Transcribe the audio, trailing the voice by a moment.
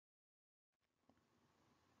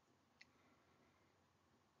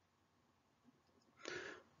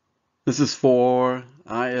This is for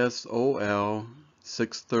ISOL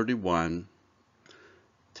 631.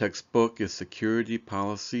 Textbook is Security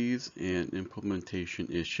Policies and Implementation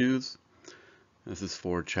Issues. This is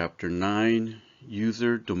for Chapter 9,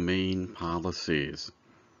 User Domain Policies.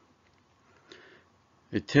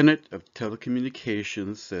 A tenet of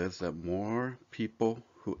telecommunications says that more people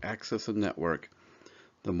who access a network,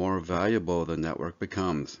 the more valuable the network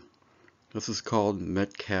becomes. This is called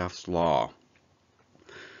Metcalfe's Law.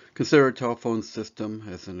 Consider a telephone system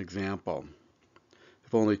as an example.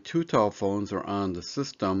 If only 2 telephones are on the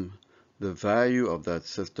system, the value of that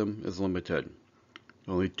system is limited.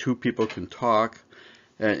 Only 2 people can talk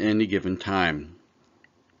at any given time.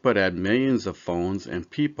 But add millions of phones and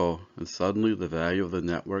people, and suddenly the value of the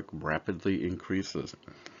network rapidly increases.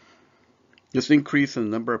 This increase in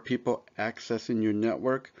the number of people accessing your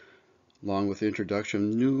network, along with the introduction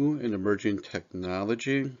of new and emerging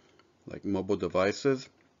technology, like mobile devices,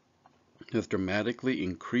 has dramatically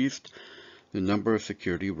increased the number of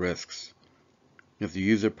security risks. As the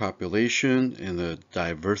user population and the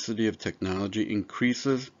diversity of technology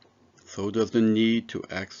increases, so does the need to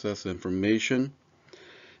access information.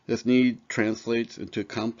 This need translates into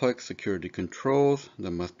complex security controls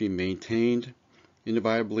that must be maintained.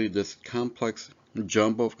 Inevitably, this complex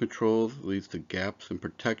jumble of controls leads to gaps in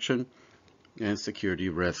protection and security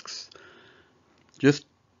risks. This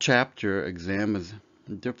chapter examines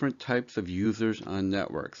different types of users on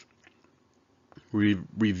networks,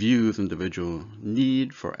 reviews individual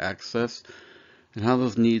need for access, and how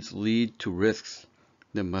those needs lead to risks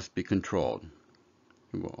that must be controlled.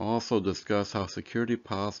 We will also discuss how security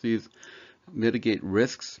policies mitigate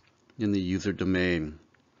risks in the user domain.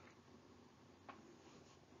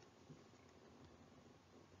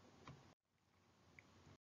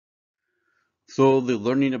 So the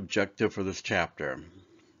learning objective for this chapter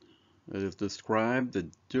is describe the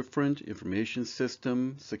different information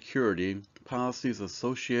system security policies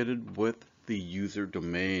associated with the user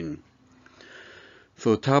domain.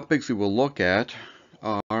 So topics we will look at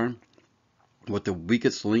are what the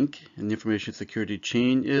weakest link in the information security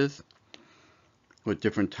chain is, what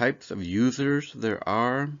different types of users there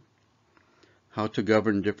are, how to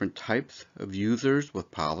govern different types of users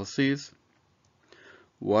with policies,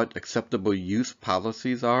 what acceptable use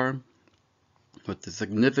policies are, what the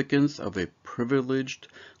significance of a privileged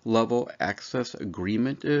level access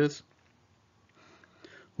agreement is,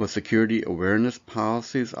 what security awareness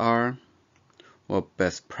policies are, what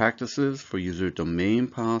best practices for user domain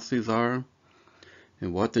policies are,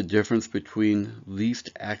 and what the difference between least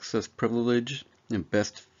access privilege and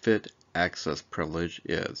best fit access privilege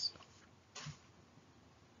is.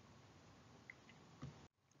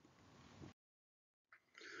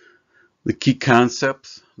 The key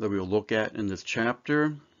concepts that we will look at in this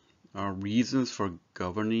chapter are reasons for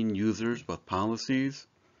governing users with policies,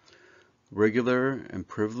 regular and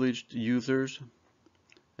privileged users,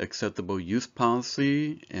 acceptable use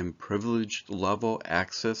policy and privileged level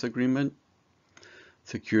access agreement,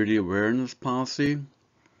 security awareness policy,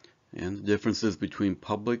 and the differences between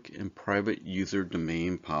public and private user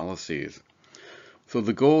domain policies. So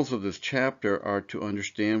the goals of this chapter are to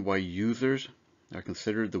understand why users are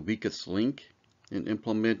considered the weakest link in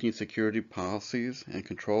implementing security policies and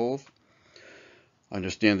controls,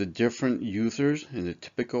 understand the different users in a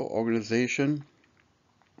typical organization,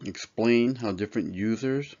 explain how different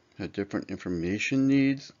users have different information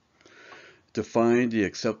needs, define the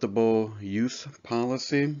acceptable use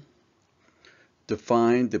policy,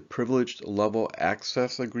 define the privileged level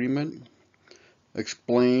access agreement,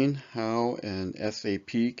 explain how an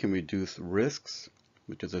SAP can reduce risks,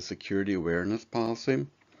 which is a security awareness policy,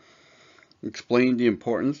 explain the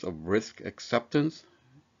importance of risk acceptance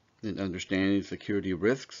in understanding security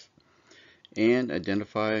risks, and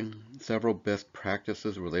identify several best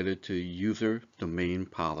practices related to user domain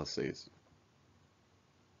policies.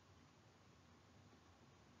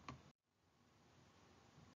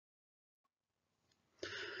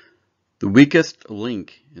 The weakest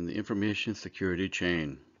link in the information security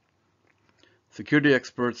chain. Security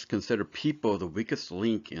experts consider people the weakest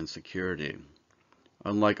link in security.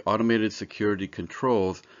 Unlike automated security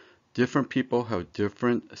controls, different people have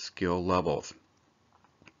different skill levels.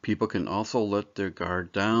 People can also let their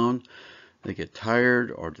guard down, they get tired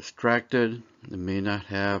or distracted, they may not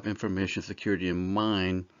have information security in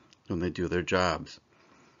mind when they do their jobs.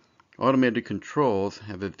 Automated controls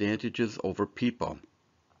have advantages over people.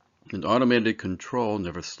 An automated control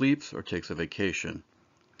never sleeps or takes a vacation.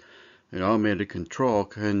 An automated control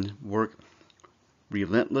can work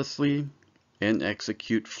relentlessly and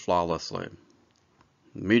execute flawlessly.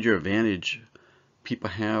 The major advantage people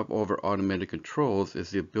have over automated controls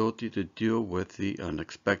is the ability to deal with the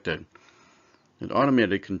unexpected. An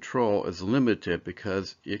automated control is limited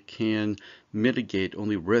because it can mitigate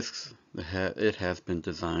only risks that it has been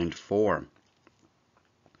designed for.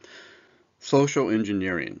 Social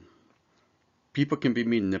engineering. People can be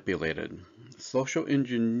manipulated. Social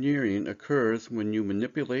engineering occurs when you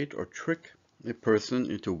manipulate or trick a person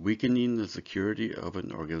into weakening the security of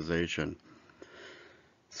an organization.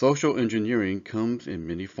 Social engineering comes in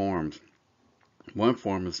many forms. One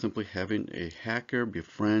form is simply having a hacker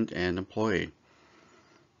befriend an employee.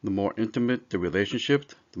 The more intimate the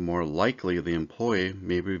relationship, the more likely the employee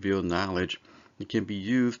may reveal knowledge that can be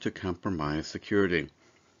used to compromise security.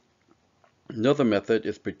 Another method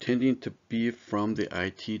is pretending to be from the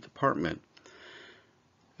IT department.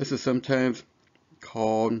 This is sometimes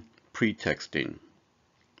called pretexting.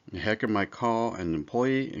 A hacker might call an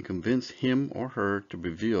employee and convince him or her to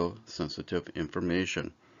reveal sensitive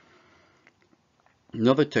information.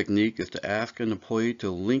 Another technique is to ask an employee to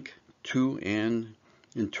link to an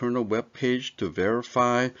internal web page to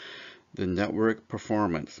verify the network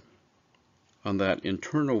performance. On that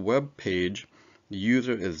internal web page, the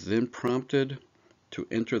user is then prompted to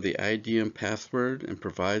enter the ID and password and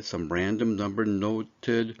provide some random number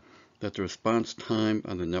noted that the response time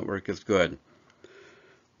on the network is good.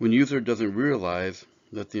 When the user doesn't realize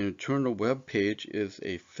that the internal web page is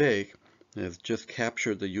a fake and has just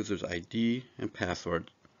captured the user's ID and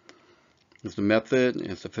password. As the method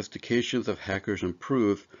and sophistications of hackers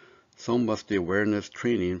improve, so must the awareness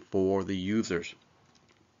training for the users.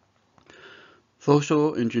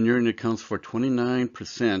 Social engineering accounts for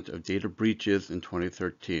 29% of data breaches in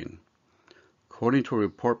 2013. According to a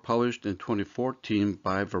report published in 2014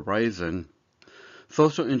 by Verizon,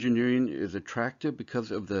 social engineering is attractive because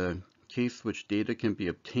of the case which data can be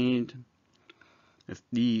obtained, it's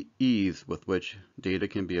the ease with which data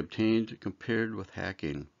can be obtained compared with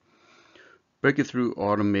hacking. Breaking through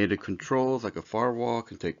automated controls like a firewall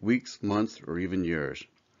can take weeks, months, or even years.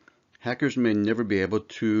 Hackers may never be able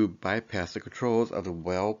to bypass the controls of a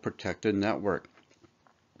well-protected network.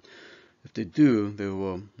 If they do,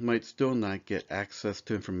 they might still not get access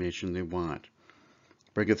to information they want.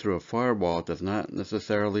 Breaking through a firewall does not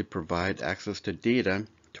necessarily provide access to data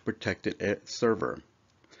to protect its server.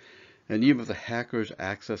 And even if the hackers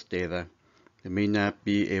access data, they may not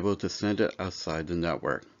be able to send it outside the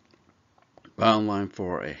network. Bottom line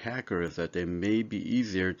for a hacker is that they may be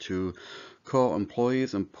easier to call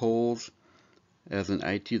employees and pose as an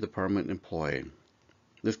IT department employee.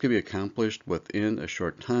 This can be accomplished within a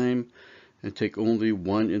short time and take only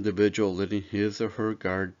one individual letting his or her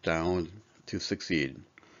guard down to succeed.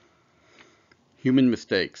 Human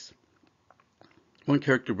mistakes. One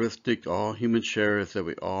characteristic all humans share is that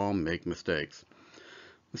we all make mistakes.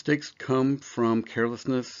 Mistakes come from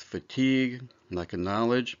carelessness, fatigue, lack of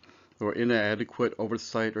knowledge, or inadequate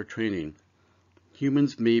oversight or training.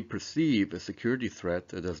 Humans may perceive a security threat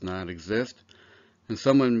that does not exist, and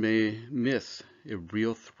someone may miss a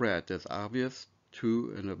real threat as obvious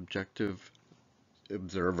to an objective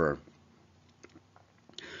observer.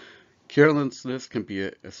 Carelessness can be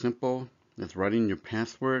as simple as writing your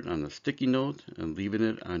password on a sticky note and leaving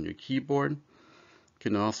it on your keyboard. It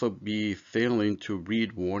can also be failing to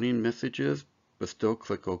read warning messages but still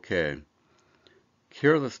click OK.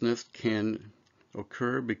 Carelessness can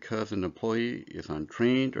occur because an employee is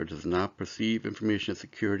untrained or does not perceive information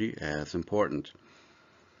security as important.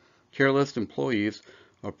 Careless employees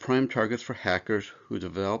are prime targets for hackers who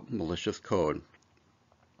develop malicious code.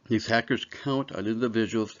 These hackers count on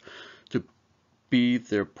individuals to be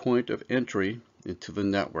their point of entry into the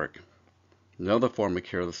network. Another form of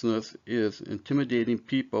carelessness is intimidating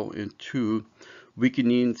people into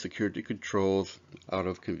weakening security controls out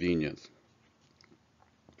of convenience.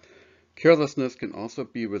 Carelessness can also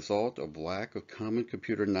be a result of lack of common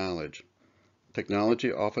computer knowledge.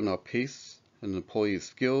 Technology often outpaces an employee's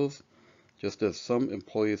skills, just as some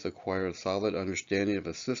employees acquire a solid understanding of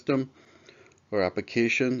a system or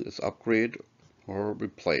application is upgraded or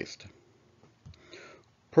replaced.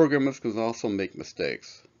 Programmers can also make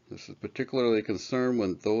mistakes. This is particularly a concern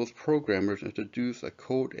when those programmers introduce a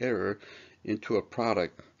code error into a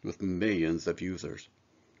product with millions of users.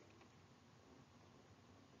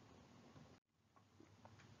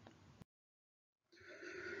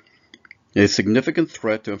 A significant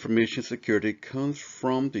threat to information security comes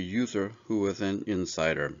from the user who is an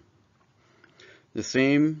insider. The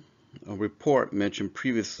same report mentioned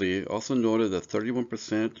previously also noted that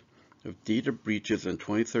 31% of data breaches in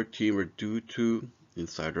 2013 were due to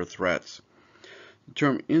insider threats. The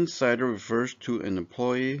term insider refers to an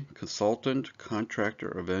employee, consultant, contractor,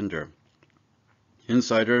 or vendor.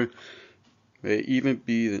 Insider may even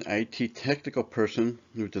be an IT technical person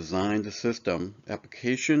who designed the system,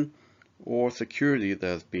 application, or security that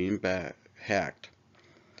is being hacked.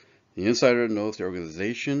 The insider knows the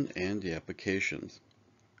organization and the applications.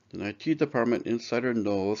 An IT department insider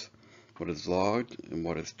knows what is logged and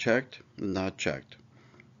what is checked and not checked.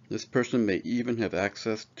 This person may even have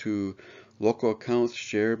access to local accounts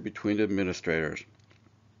shared between administrators.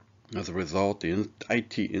 As a result, the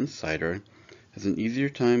IT insider has an easier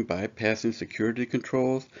time bypassing security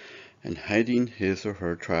controls and hiding his or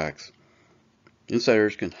her tracks.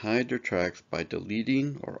 Insiders can hide their tracks by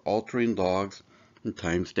deleting or altering logs and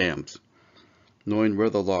timestamps. Knowing where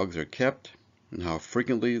the logs are kept and how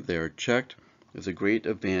frequently they are checked is a great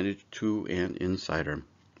advantage to an insider.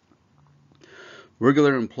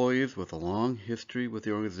 Regular employees with a long history with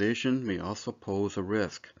the organization may also pose a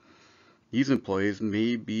risk. These employees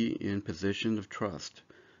may be in position of trust.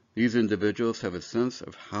 These individuals have a sense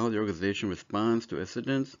of how the organization responds to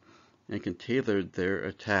incidents and can tailor their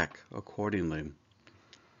attack accordingly.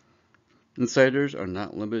 Insiders are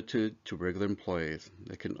not limited to regular employees.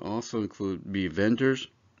 They can also be vendors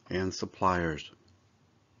and suppliers.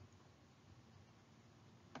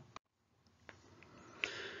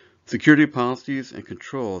 Security policies and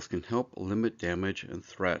controls can help limit damage and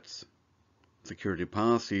threats. Security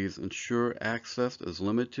policies ensure access is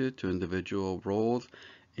limited to individual roles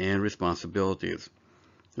and responsibilities.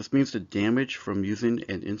 This means the damage from using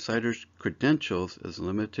an insider's credentials is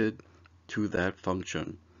limited to that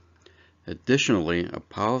function. Additionally, a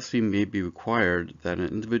policy may be required that an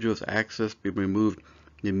individual's access be removed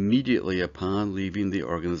immediately upon leaving the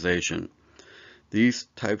organization. These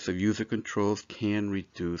types of user controls can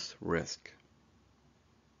reduce risk.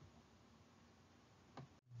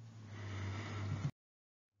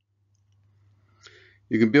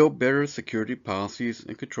 You can build better security policies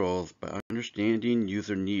and controls by understanding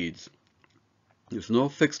user needs. There's no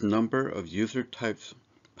fixed number of user types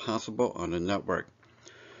possible on a network.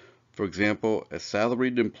 For example, a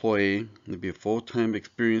salaried employee may be a full-time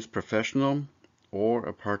experienced professional or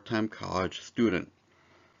a part-time college student.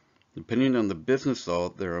 Depending on the business, though,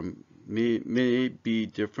 there may be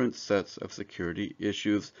different sets of security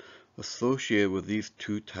issues associated with these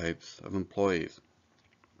two types of employees.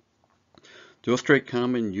 To illustrate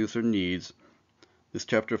common user needs, this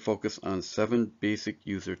chapter focuses on 7 basic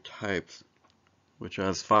user types, which are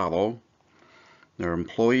as follows. There are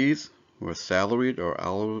employees who are salaried or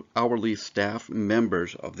hourly staff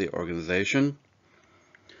members of the organization,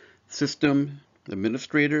 system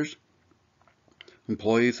administrators,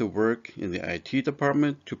 employees who work in the IT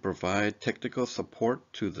department to provide technical support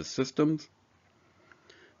to the systems,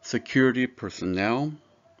 security personnel.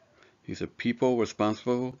 These are people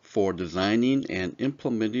responsible for designing and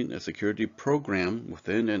implementing a security program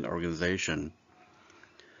within an organization.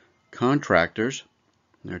 Contractors.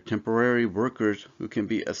 They're temporary workers who can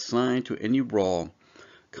be assigned to any role.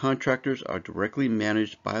 Contractors are directly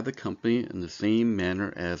managed by the company in the same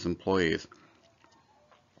manner as employees.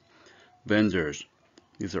 Vendors.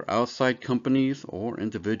 These are outside companies or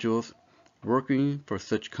individuals working for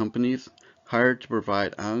such companies hired to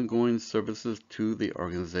provide ongoing services to the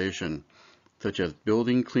organization, such as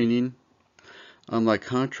building cleaning. Unlike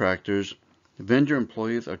contractors, vendor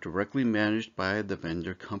employees are directly managed by the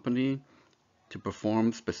vendor company to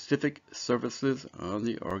perform specific services on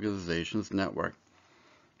the organization's network.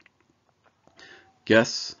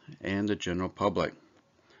 Guests and the general public.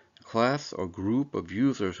 A class or group of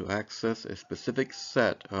users who access a specific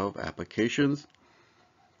set of applications.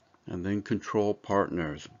 And then control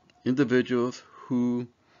partners. Individuals who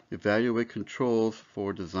evaluate controls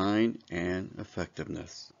for design and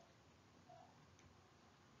effectiveness.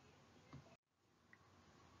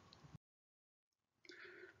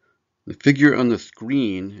 The figure on the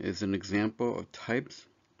screen is an example of types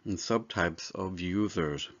and subtypes of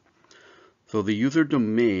users. So the user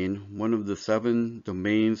domain, one of the 7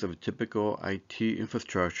 domains of a typical IT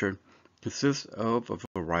infrastructure, consists of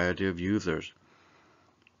a variety of users.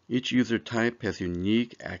 Each user type has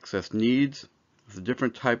unique access needs. As the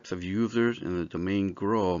different types of users in the domain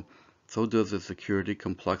grow, so does the security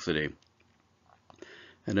complexity.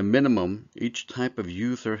 At a minimum, each type of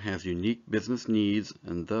user has unique business needs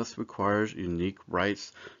and thus requires unique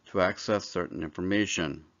rights to access certain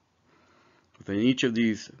information. Within each of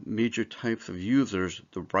these major types of users,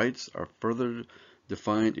 the rights are further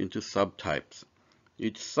defined into subtypes.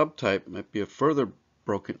 Each subtype might be further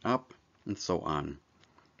broken up, and so on.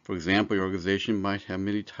 For example, your organization might have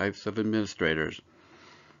many types of administrators.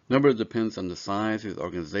 Number depends on the size of the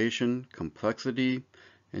organization, complexity,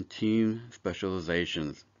 and team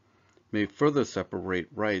specializations. May further separate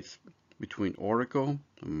rights between Oracle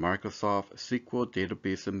and Microsoft SQL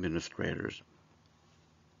database administrators.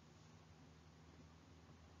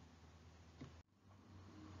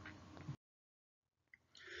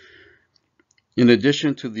 In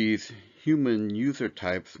addition to these human user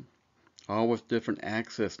types, all with different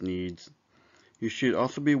access needs, you should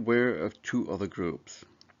also be aware of two other groups.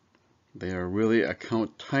 They are really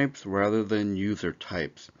account types rather than user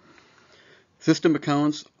types. System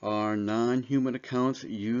accounts are non-human accounts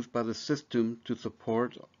used by the system to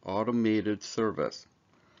support automated service.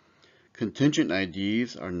 Contingent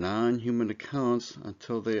IDs are non-human accounts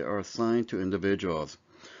until they are assigned to individuals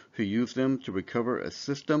who use them to recover a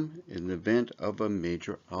system in the event of a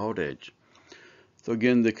major outage. So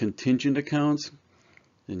again, the contingent accounts,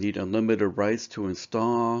 they need unlimited rights to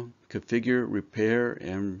install, configure, repair,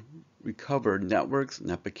 and recover networks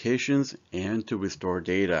and applications, and to restore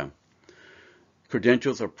data.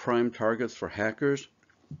 Credentials are prime targets for hackers.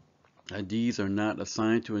 IDs are not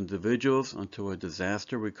assigned to individuals until a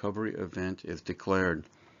disaster recovery event is declared.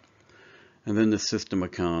 And then the system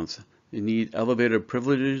accounts. They need elevated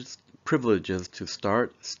privileges to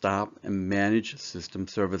start, stop, and manage system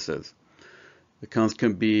services. Accounts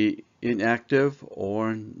can be inactive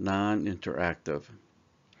or non-interactive.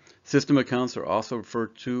 System accounts are also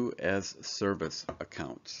referred to as service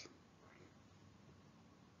accounts.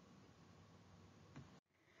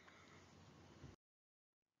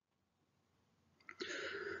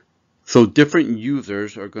 So different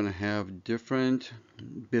users are going to have different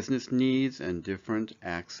business needs and different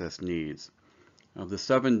access needs. Of the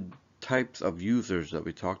 7 types of users that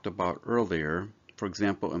we talked about earlier, for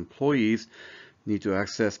example, employees need to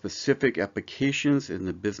access specific applications in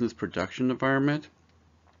the business production environment.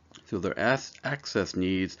 So their access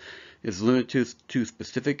needs is limited to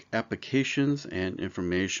specific applications and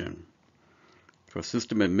information. For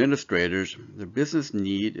system administrators, their business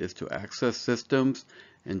need is to access systems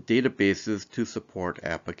and databases to support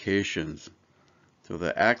applications. So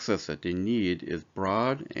the access that they need is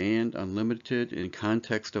broad and unlimited in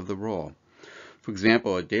context of the role. For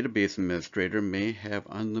example, a database administrator may have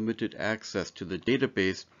unlimited access to the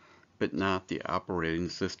database, but not the operating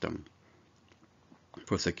system.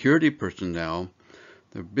 For security personnel,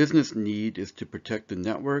 their business need is to protect the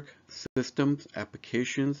network, systems,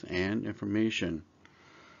 applications, and information.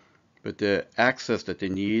 But the access that they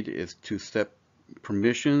need is to set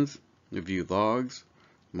permissions, review logs,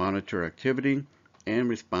 monitor activity, and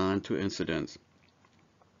respond to incidents.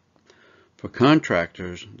 For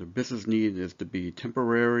contractors, the business need is to be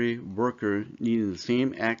temporary worker needing the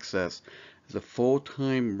same access as a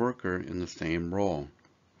full-time worker in the same role.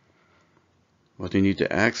 What they need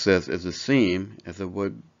to access is the same as it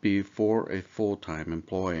would be for a full-time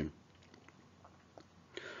employee.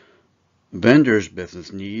 Vendors'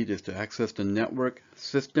 business need is to access the network,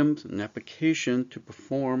 systems, and application to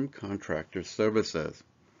perform contractor services.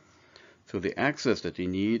 So the access that they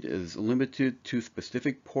need is limited to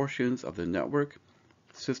specific portions of the network,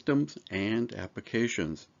 systems, and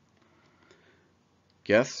applications.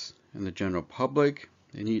 Guests and the general public,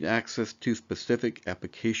 they need access to specific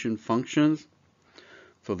application functions.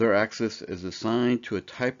 So their access is assigned to a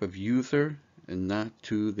type of user and not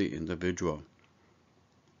to the individual.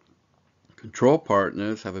 Control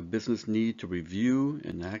partners have a business need to review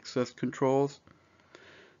and access controls.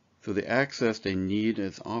 So the access they need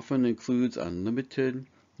often includes unlimited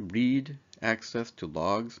read access to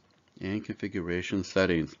logs and configuration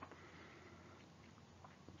settings.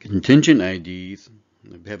 Contingent IDs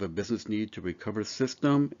have a business need to recover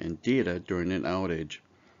system and data during an outage.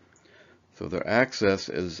 So their access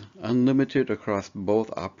is unlimited across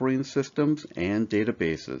both operating systems and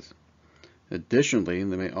databases. Additionally,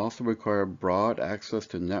 they may also require broad access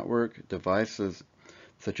to network devices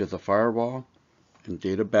such as a firewall and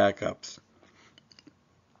data backups.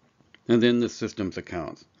 And then the systems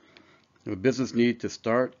accounts. A business need to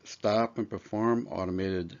start, stop, and perform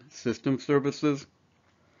automated system services.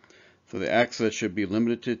 So the access should be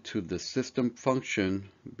limited to the system function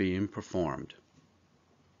being performed.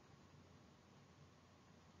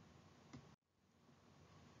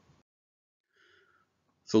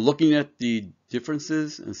 So looking at the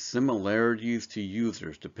differences and similarities to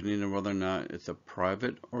users, depending on whether or not it's a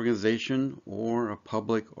private organization or a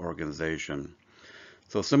public organization.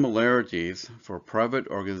 So similarities for private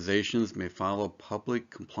organizations may follow public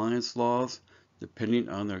compliance laws depending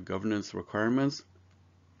on their governance requirements.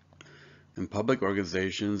 And public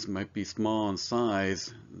organizations might be small in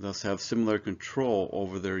size, thus have similar control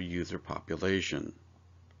over their user population.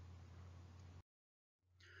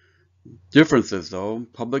 Differences though,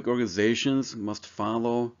 public organizations must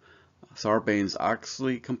follow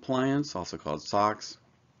Sarbanes-Oxley compliance, also called SOX.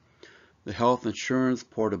 The Health Insurance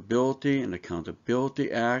Portability and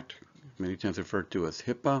Accountability Act, many times referred to as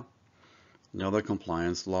HIPAA, and other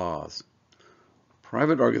compliance laws.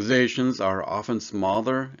 Private organizations are often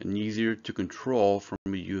smaller and easier to control from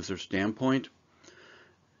a user standpoint,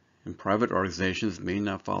 and private organizations may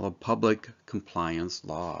not follow public compliance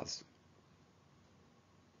laws.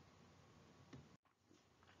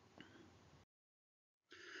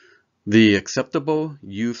 The acceptable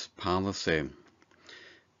use policy.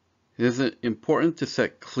 It is important to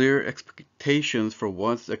set clear expectations for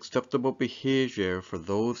what's acceptable behavior for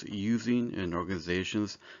those using an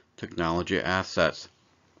organization's technology assets.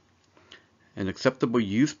 An acceptable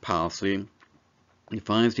use policy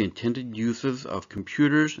defines the intended uses of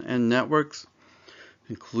computers and networks,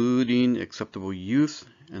 including acceptable use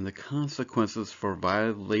and the consequences for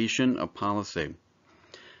violation of policy.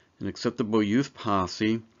 An acceptable use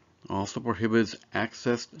policy also prohibits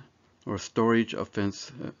access or storage of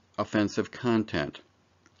offensive content.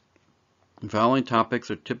 The following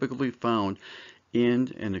topics are typically found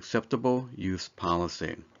in an acceptable use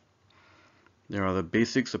policy. There are the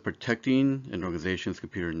basics of protecting an organization's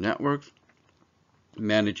computer networks,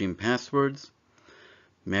 managing passwords,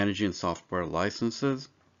 managing software licenses,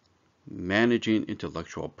 managing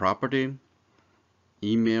intellectual property,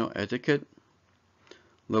 email etiquette,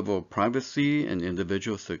 level of privacy an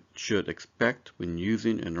individual should expect when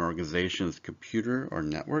using an organization's computer or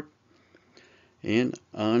network, and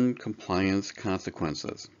non-compliance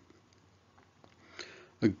consequences.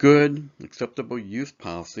 A good, acceptable use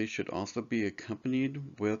policy should also be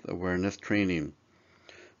accompanied with awareness training.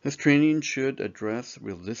 This training should address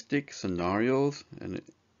realistic scenarios an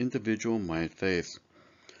individual might face.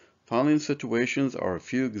 Following situations are a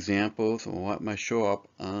few examples of what might show up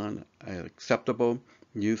on an acceptable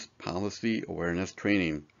use policy awareness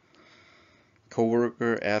training.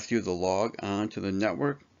 Coworker asks you to log on to the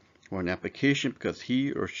network or an application because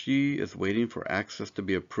he or she is waiting for access to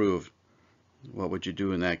be approved. What would you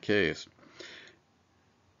do in that case?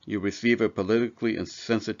 You receive a politically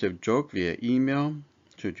insensitive joke via email.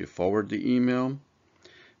 Should you forward the email?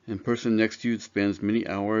 And the person next to you spends many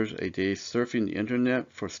hours a day surfing the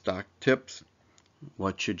internet for stock tips.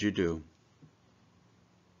 What should you do?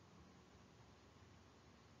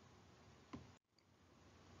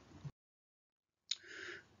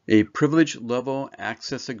 A Privilege Level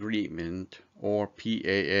Access Agreement, or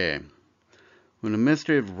PAA. When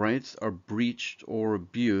administrative rights are breached or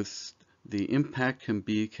abused, the impact can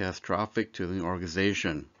be catastrophic to the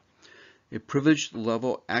organization. A Privilege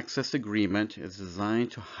Level Access Agreement is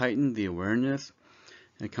designed to heighten the awareness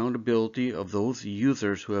and accountability of those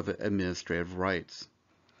users who have administrative rights.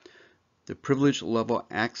 The Privilege Level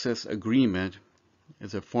Access Agreement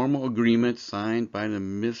is a formal agreement signed by an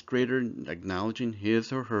administrator acknowledging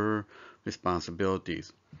his or her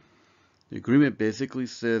responsibilities. The agreement basically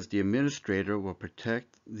says the administrator will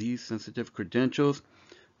protect these sensitive credentials,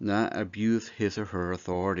 not abuse his or her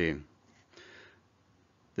authority.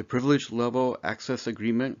 The Privilege Level Access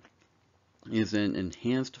Agreement is an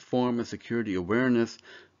enhanced form of security awareness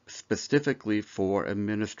specifically for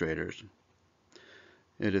administrators.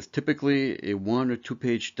 It is typically a 1 or 2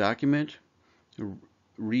 page document. It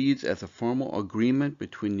reads as a formal agreement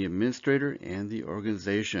between the administrator and the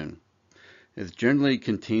organization. It generally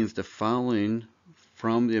contains the following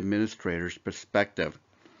from the administrator's perspective: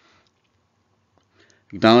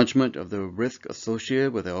 acknowledgement of the risk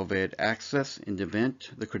associated with elevated access in the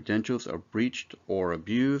event the credentials are breached or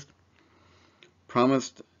abused,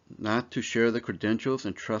 promised not to share the credentials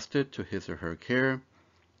entrusted to his or her care,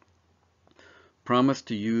 promise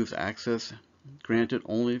to use access granted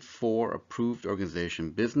only for approved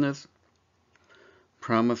organization business,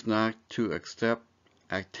 promise not to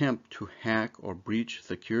attempt to hack or breach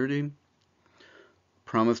security,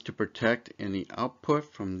 promise to protect any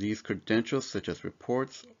output from these credentials such as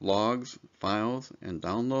reports, logs, files, and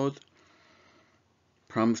downloads,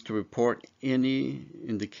 promise to report any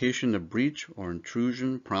indication of breach or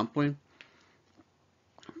intrusion promptly,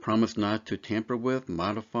 promise not to tamper with,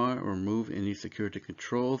 modify, or remove any security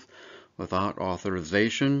controls without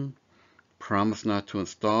authorization, promise not to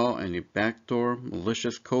install any backdoor,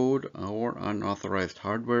 malicious code, or unauthorized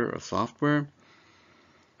hardware or software,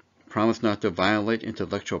 promise not to violate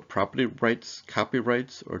intellectual property rights,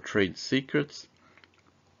 copyrights, or trade secrets,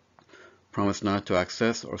 promise not to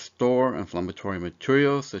access or store inflammatory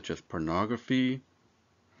materials such as pornography,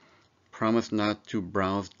 promise not to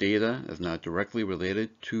browse data as not directly related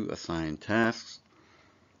to assigned tasks,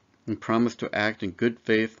 and promise to act in good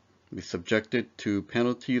faith, be subjected to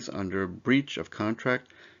penalties under breach of contract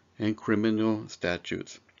and criminal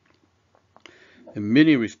statutes. In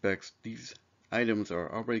many respects, these items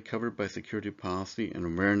are already covered by security policy and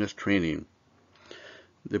awareness training.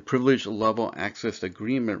 The privilege level access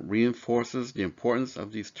agreement reinforces the importance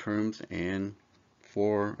of these terms and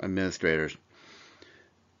for administrators.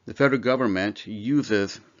 The federal government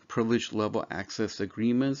uses privilege level access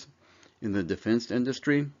agreements in the defense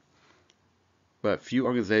industry, but few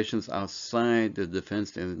organizations outside the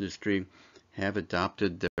defense industry have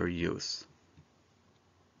adopted their use.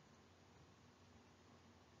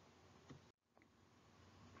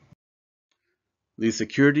 The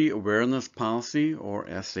Security Awareness Policy, or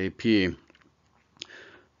SAP.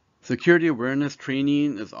 Security awareness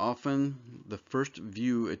training is often the first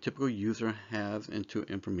view a typical user has into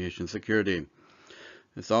information security.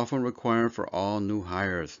 It's often required for all new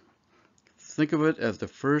hires. Think of it as the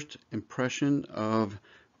first impression of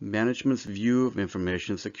management's view of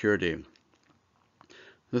information security.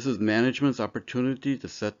 This is management's opportunity to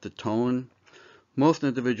set the tone. Most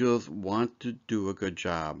individuals want to do a good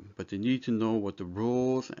job, but they need to know what the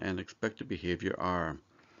rules and expected behavior are.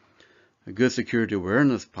 A good security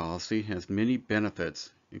awareness policy has many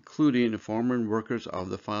benefits, including informing workers of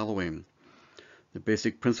the following: the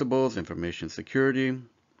basic principles of information security,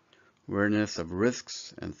 awareness of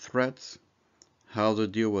risks and threats, how to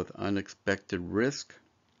deal with unexpected risk,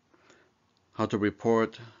 how to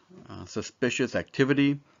report suspicious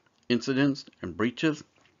activity, incidents, and breaches,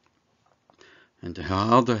 and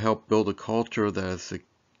how to help build a culture that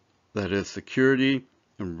is security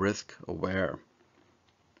and risk aware.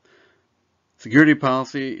 Security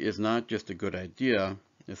policy is not just a good idea,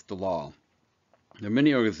 it's the law. There are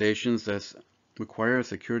many organizations that require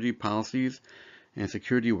security policies and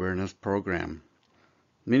security awareness program.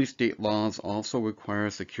 Many state laws also require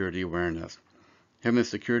security awareness. Having a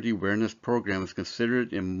security awareness program is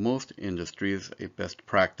considered in most industries a best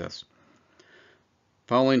practice.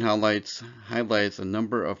 Following highlights a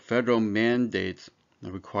number of federal mandates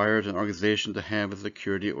that requires an organization to have a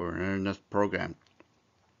security awareness program.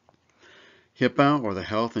 HIPAA, or the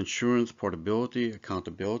Health Insurance Portability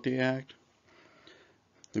Accountability Act,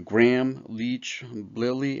 the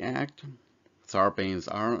Graham-Leach-Bliley Act,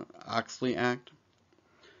 Sarbanes-Oxley Act,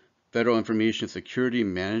 Federal Information Security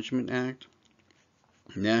Management Act,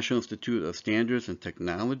 National Institute of Standards and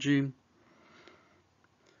Technology,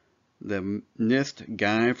 the NIST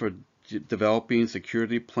Guide for Developing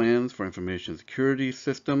Security Plans for Information Security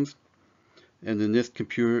Systems, and the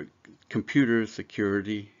NIST Computer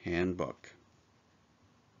Security Handbook.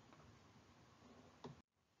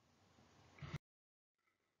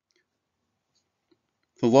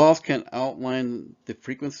 The laws can outline the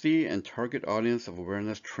frequency and target audience of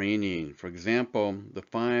awareness training. For example, the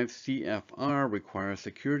 5 CFR requires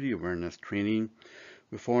security awareness training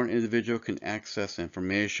before an individual can access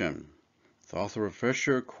information. The author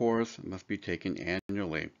refresher course must be taken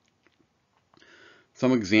annually.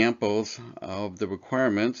 Some examples of the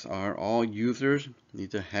requirements are: all users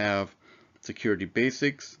need to have security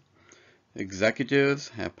basics, executives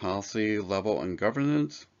have policy level and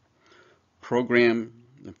governance, program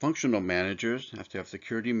and functional managers have to have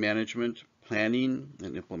security management, planning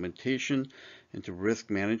and implementation into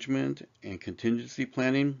risk management and contingency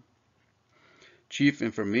planning. Chief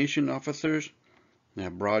information officers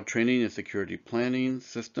have broad training in security planning,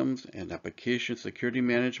 systems and application security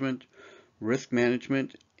management, risk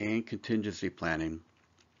management, and contingency planning.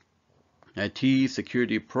 IT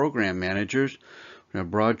security program managers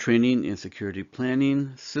have broad training in security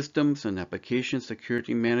planning, systems and application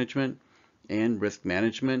security management, and risk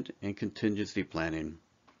management and contingency planning.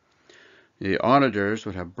 The auditors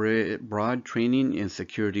would have broad training in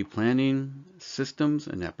security planning, systems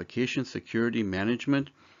and application security management,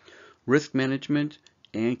 risk management,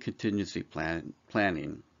 and contingency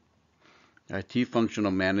planning. IT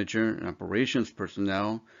functional manager and operations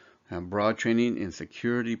personnel have broad training in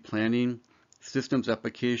security planning, systems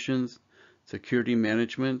applications, security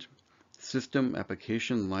management, system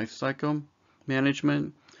application lifecycle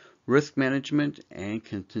management, risk management, and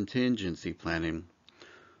contingency planning.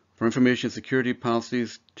 For information security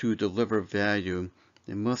policies to deliver value,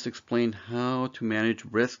 they must explain how to manage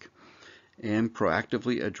risk and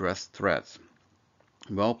proactively address threats.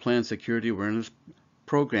 A well-planned security awareness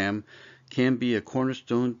program can be a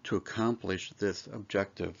cornerstone to accomplish this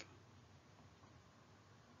objective.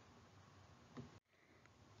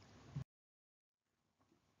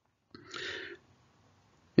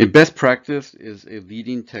 A best practice is a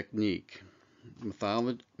leading technique,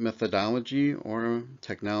 methodology, or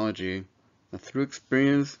technology that through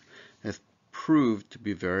experience has proved to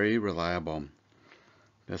be very reliable.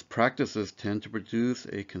 Best practices tend to produce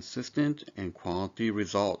a consistent and quality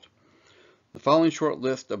result. The following short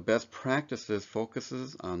list of best practices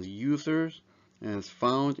focuses on the users and is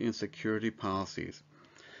found in security policies.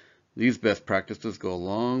 These best practices go a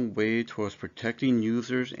long way towards protecting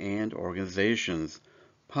users and organizations.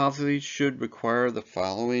 Policies should require the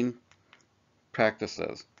following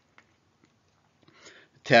practices.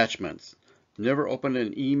 Attachments. Never open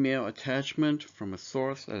an email attachment from a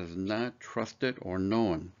source that is not trusted or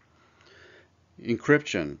known.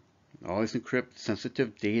 Encryption. Always encrypt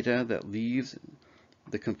sensitive data that leaves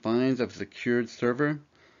the confines of a secured server.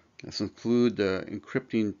 This includes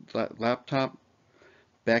encrypting laptop,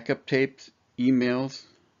 backup tapes, emails,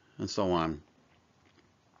 and so on.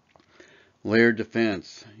 Layered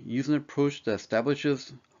defense. Use an approach that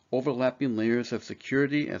establishes overlapping layers of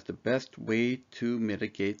security as the best way to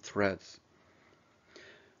mitigate threats.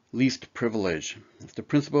 Least privilege. The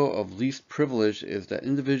principle of least privilege is that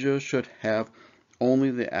individuals should have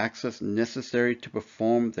only the access necessary to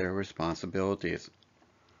perform their responsibilities.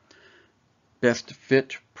 Best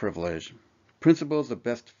fit privilege. Principles of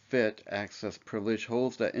best fit access privilege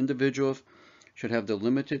holds that individuals should have the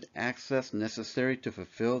limited access necessary to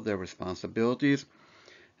fulfill their responsibilities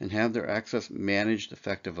and have their access managed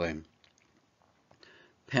effectively.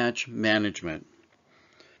 Patch management.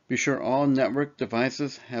 Be sure all network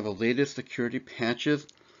devices have the latest security patches,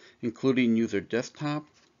 including user desktop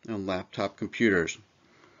and laptop computers.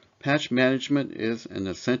 Patch management is an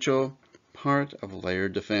essential part of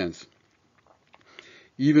layered defense.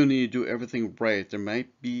 Even when you do everything right, there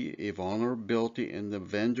might be a vulnerability in the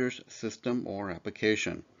vendor's system or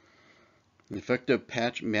application. An effective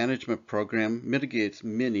patch management program mitigates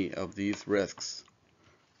many of these risks.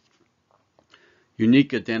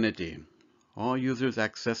 Unique identity. All users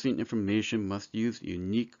accessing information must use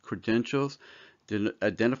unique credentials to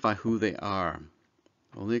identify who they are.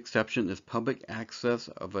 The only exception is public access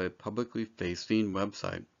of a publicly facing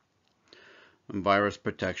website. And virus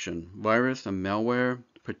protection. Virus and malware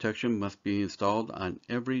protection must be installed on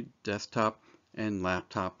every desktop and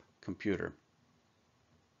laptop computer.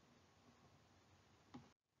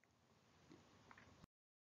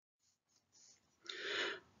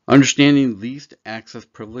 Understanding least access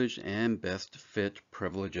privilege and best fit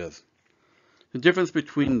privileges. The difference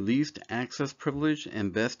between least access privilege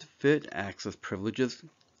and best fit access privileges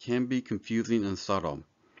can be confusing and subtle.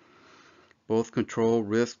 Both control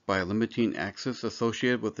risk by limiting access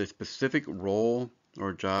associated with a specific role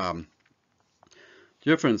or job.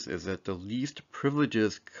 The difference is that the least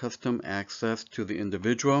privileges custom access to the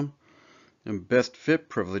individual, and best fit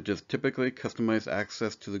privileges typically customize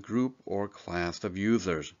access to the group or class of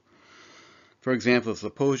users. For example,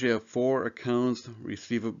 suppose you have 4 accounts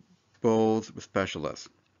receivables specialists.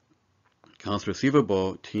 Accounts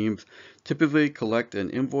receivable teams typically collect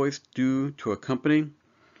an invoice due to a company.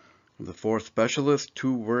 Of the 4 specialists,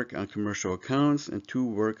 2 work on commercial accounts and 2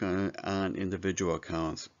 work on individual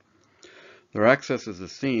accounts. Their access is the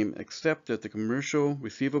same, except that the commercial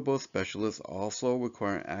receivable specialists also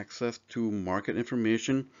require access to market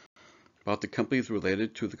information about the companies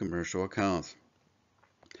related to the commercial accounts.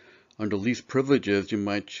 Under least privileges, you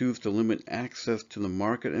might choose to limit access to the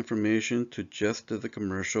market information to just the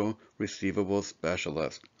commercial receivable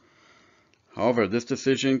specialist. However, this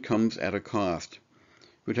decision comes at a cost.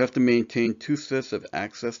 You'd have to maintain 2 sets of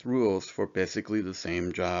access rules for basically the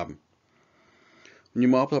same job. When you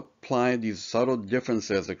multiply these subtle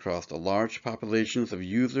differences across the large populations of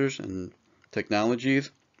users and technologies,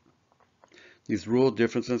 these rule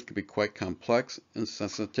differences can be quite complex and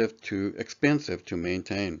expensive to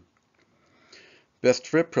maintain. Best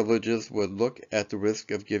fit privileges would look at the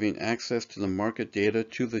risk of giving access to the market data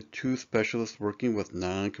to the 2 specialists working with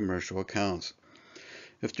non-commercial accounts.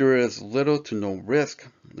 If there is little to no risk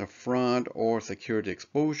of fraud or security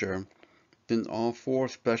exposure, then all 4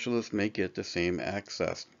 specialists may get the same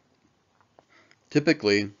access.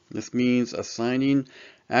 Typically, this means assigning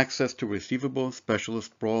access to receivable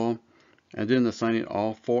specialist role and then assigning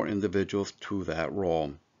all 4 individuals to that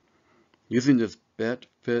role. Using this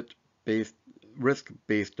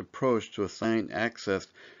risk-based approach to assign access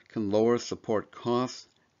can lower support costs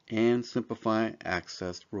and simplify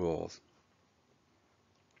access rules.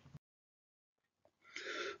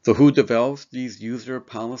 So who develops these user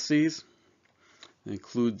policies? They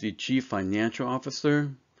include the Chief Financial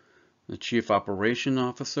Officer, the Chief Operation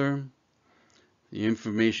Officer, the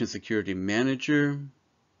Information Security Manager,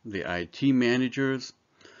 the IT managers,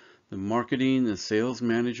 the marketing and sales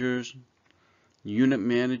managers, unit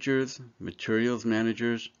managers, materials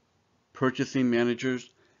managers, purchasing managers,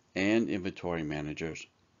 and inventory managers.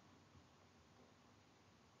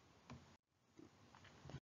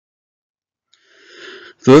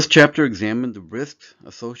 So this chapter examined the risks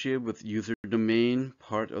associated with user domain,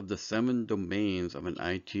 part of the 7 domains of an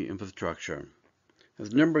IT infrastructure. As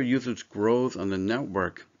the number of users grows on the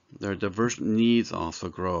network, their diverse needs also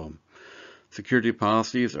grow. Security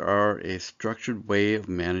policies are a structured way of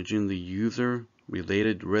managing the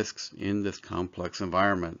user-related risks in this complex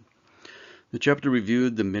environment. The chapter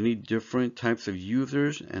reviewed the many different types of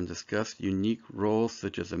users and discussed unique roles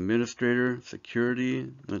such as administrator,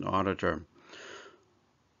 security, and auditor.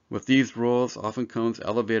 With these roles often comes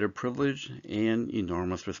elevated privilege and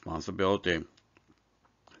enormous responsibility.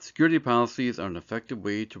 Security policies are an effective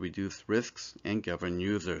way to reduce risks and govern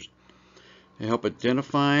users. They help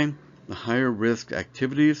identify the higher risk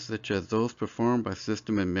activities such as those performed by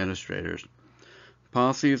system administrators.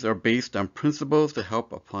 Policies are based on principles to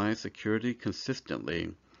help apply security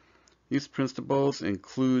consistently. These principles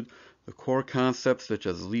include the core concepts such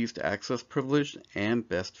as least access privilege and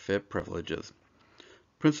best fit privileges.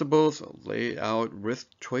 Principles lay out risk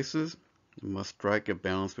choices and must strike a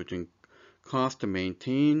balance between cost to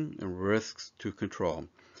maintain and risks to control.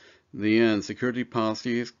 In the end, security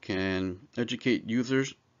policies can educate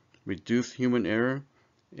users, reduce human error,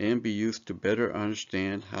 and be used to better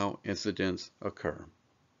understand how incidents occur.